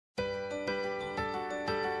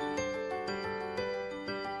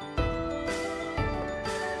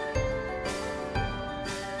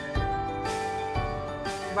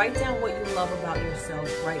Write down what you love about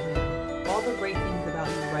yourself right now. All the great things about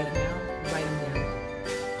you right now, write them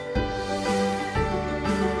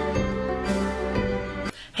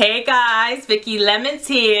down. Hey guys, Vicki Lemons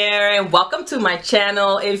here, and welcome to my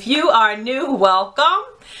channel. If you are new, welcome.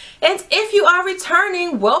 And if you are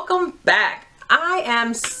returning, welcome back. I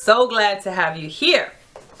am so glad to have you here.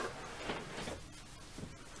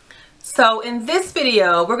 So in this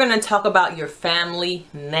video, we're going to talk about your family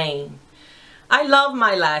name. I love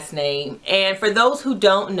my last name, and for those who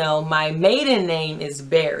don't know, my maiden name is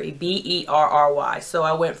Berry, B-E-R-R-Y. So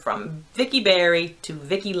I went from Vicki Berry to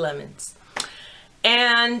Vicki Lemons.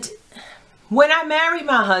 And when I married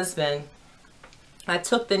my husband, I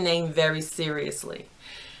took the name very seriously.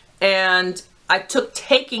 And I took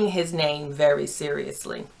taking his name very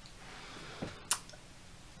seriously.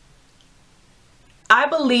 I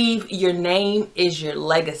believe your name is your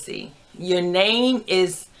legacy. Your name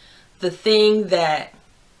is the thing that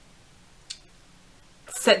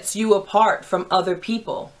sets you apart from other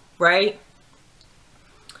people, right?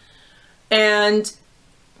 And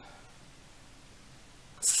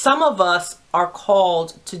some of us are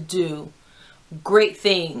called to do great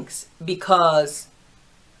things just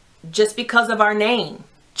because of our name.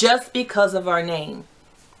 Just because of our name.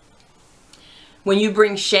 When you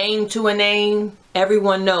bring shame to a name,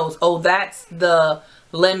 everyone knows, oh, that's the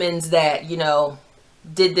Lemons that, you know,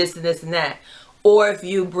 did this and this and that. Or if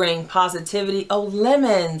you bring positivity, oh,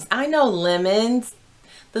 Lemons, I know Lemons.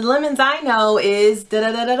 The Lemons I know is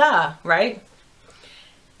da-da-da-da-da, right?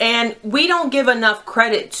 And we don't give enough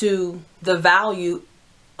credit to the value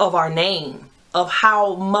of our name, of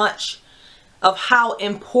how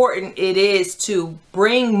important it is to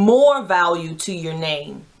bring more value to your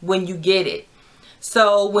name when you get it.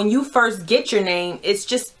 So when you first get your name, it's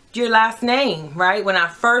just your last name, right? When I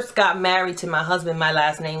first got married to my husband, my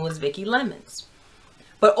last name was Vicki Lemons.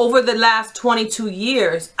 But over the last 22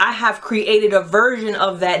 years, I have created a version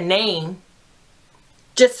of that name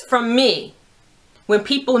just from me. When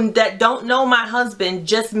people that don't know my husband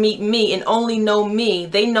just meet me and only know me,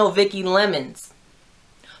 they know Vicki Lemons.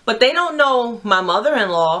 But they don't know my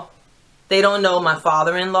mother-in-law. They don't know my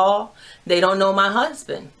father-in-law. They don't know my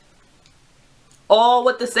husband. All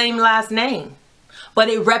with the same last name. But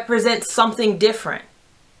it represents something different.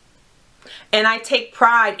 And I take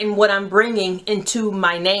pride in what I'm bringing into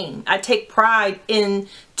my name. I take pride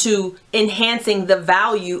into enhancing the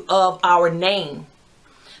value of our name.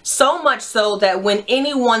 So much so that when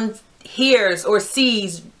anyone hears or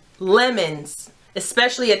sees Lemons,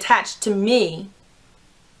 especially attached to me,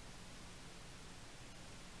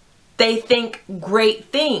 they think great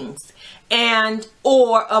things,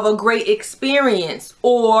 or of a great experience,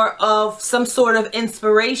 or of some sort of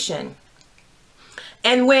inspiration.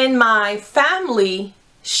 And when my family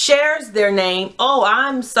shares their name, oh,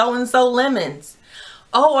 I'm so-and-so Lemons.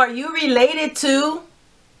 Oh, are you related to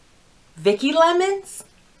Vicki Lemons?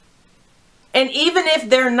 And even if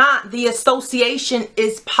they're not, the association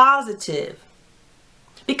is positive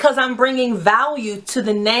because I'm bringing value to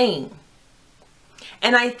the name.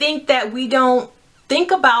 And I think that we don't think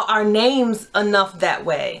about our names enough that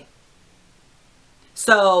way.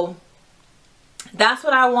 So that's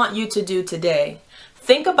what I want you to do today.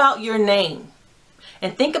 Think about your name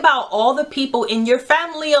and think about all the people in your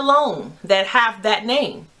family alone that have that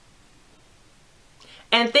name.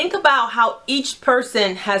 And think about how each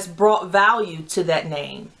person has brought value to that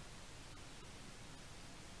name.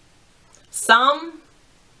 Some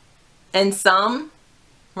and some,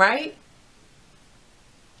 right?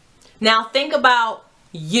 Now think about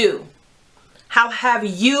you. How have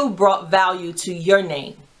you brought value to your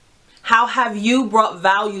name? How have you brought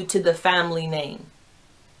value to the family name?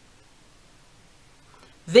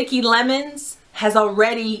 Vicki Lemons has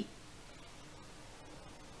already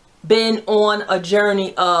been on a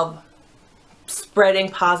journey of spreading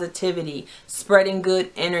positivity, spreading good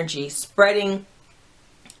energy, spreading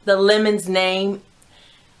the Lemons name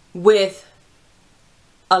with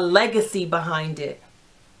a legacy behind it.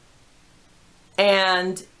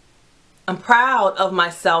 And I'm proud of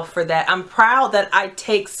myself for that. I'm proud that I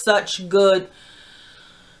take such good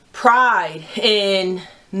pride in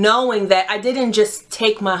knowing that I didn't just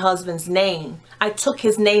take my husband's name. I took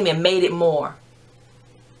his name and made it more.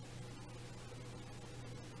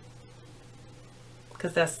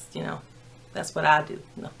 Because that's, you know, that's what I do.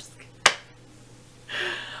 No, I'm just kidding.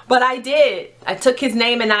 But I did. I took his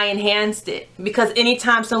name and I enhanced it. Because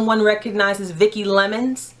anytime someone recognizes Vicki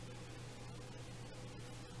Lemons,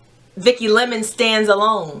 Vicki Lemons stands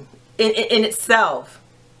alone in itself.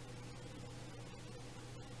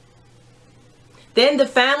 Then the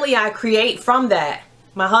family I create from that,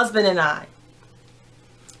 my husband and I,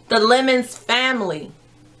 The Lemons family.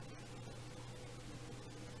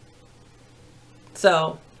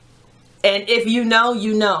 So, and if you know,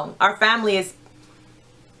 you know. Our family is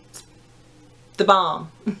the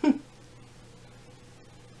bomb.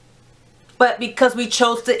 But because we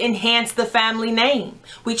chose to enhance the family name,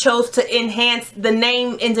 we chose to enhance the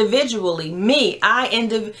name individually. Me,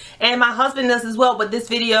 and my husband does as well. But this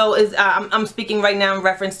video is, I'm speaking right now in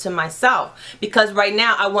reference to myself, because right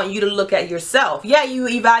now I want you to look at yourself. Yeah, you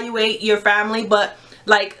evaluate your family, but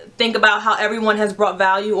like think about how everyone has brought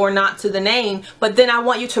value or not to the name. But then I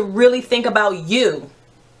want you to really think about you.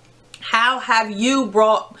 How have you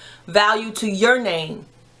brought value to your name?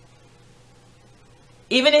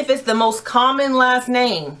 Even if it's the most common last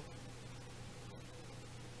name.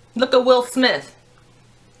 Look at Will Smith.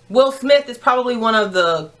 Will Smith is probably one of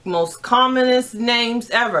the most commonest names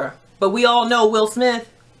ever. But we all know Will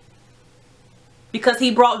Smith because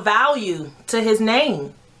he brought value to his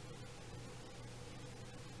name.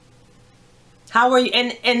 How are you?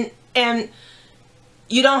 And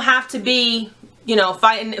you don't have to be, you know,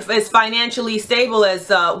 as financially stable as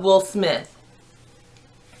Will Smith.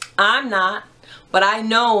 I'm not. But I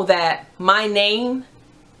know that my name,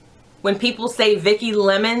 when people say Vicky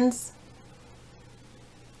Lemons,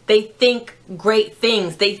 they think great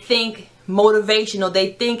things. They think motivational.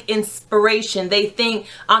 They think inspiration. They think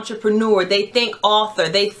entrepreneur. They think author.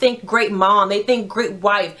 They think great mom. They think great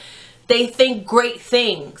wife. They think great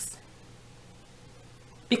things.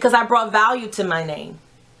 Because I brought value to my name.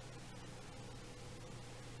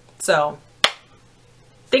 So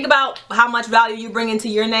think about how much value you bring into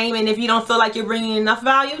your name, and if you don't feel like you're bringing enough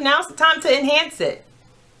value, now's the time to enhance it.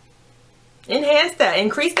 Enhance that.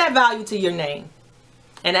 Increase that value to your name.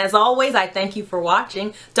 And as always, I thank you for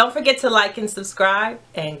watching. Don't forget to like and subscribe,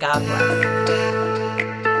 and God bless.